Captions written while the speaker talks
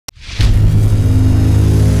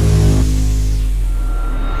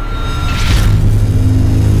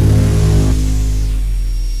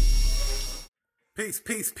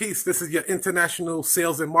Peace. This is your international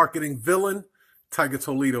sales and marketing villain, Tiger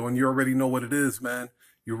Toledo, and you already know what it is, man.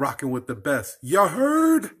 You're rocking with the best. You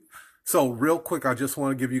heard? So real quick, I just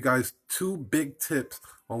want to give you guys two big tips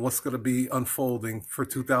on what's going to be unfolding for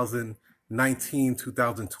 2019,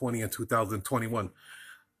 2020, and 2021.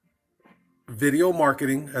 Video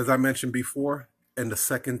marketing, as I mentioned before, and the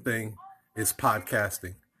second thing is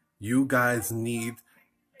podcasting. You guys need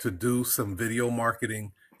to do some video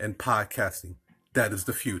marketing and podcasting. That is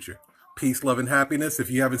the future. Peace, love, and happiness.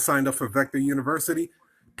 If you haven't signed up for Vector University,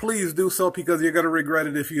 please do so because you're going to regret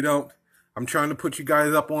it if you don't. I'm trying to put you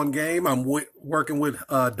guys up on game. I'm working with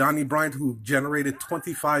Donnie, Bryant, who generated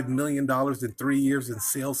 $25 million in 3 years in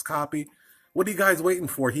sales copy. What are you guys waiting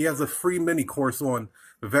for? He has a free mini course on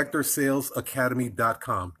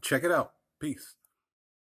vectorsalesacademy.com. Check it out. Peace.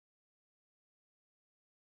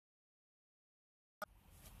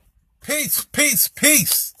 Peace.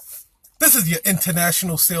 This is your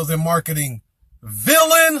international sales and marketing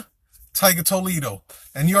villain, Tiger Toledo.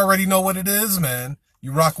 And you already know what it is, man.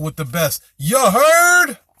 You rock with the best. You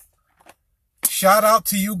heard? Shout out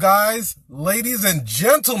to you guys, ladies and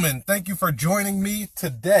gentlemen. Thank you for joining me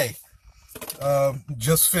today.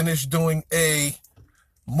 Just finished doing a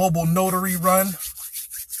mobile notary run.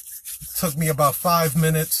 Took me about 5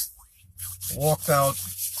 minutes. Walked out.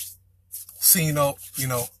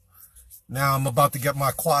 Now I'm about to get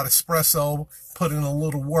my quad espresso, put in a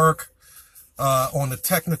little work on the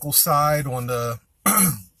technical side, on the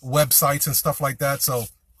websites and stuff like that. So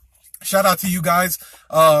shout out to you guys.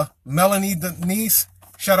 Melanie Denise,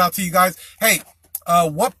 shout out to you guys. Hey,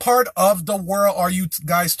 what part of the world are you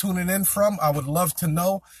guys tuning in from? I would love to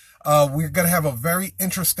know. We're going to have a very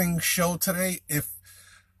interesting show today. If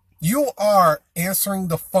you are answering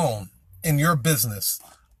the phone in your business,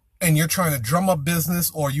 and you're trying to drum up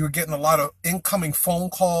business, or you're getting a lot of incoming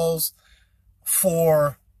phone calls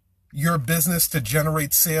for your business to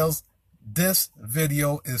generate sales, this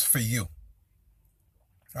video is for you.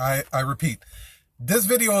 I repeat, this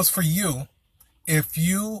video is for you if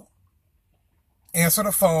you answer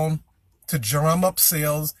the phone to drum up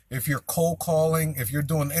sales, if you're cold calling, if you're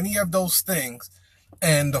doing any of those things,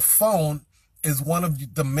 and the phone is one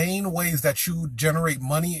of the main ways that you generate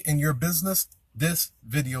money in your business, this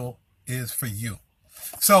video is for you.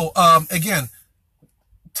 So, again,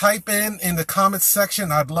 type in the comments section.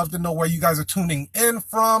 I'd love to know where you guys are tuning in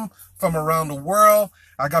from around the world.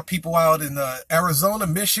 I got people out in Arizona,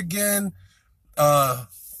 Michigan,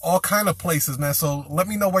 all kind of places, man. So let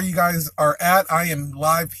me know where you guys are at. I am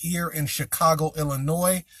live here in Chicago,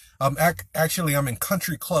 Illinois. Actually, I'm in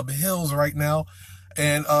Country Club Hills right now.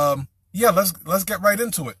 And, yeah, let's get right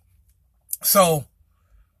into it. So,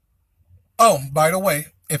 oh, by the way,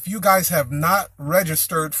 if you guys have not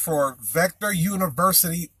registered for Vector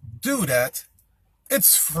University, do that.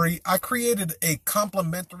 It's free. I created a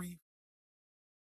complimentary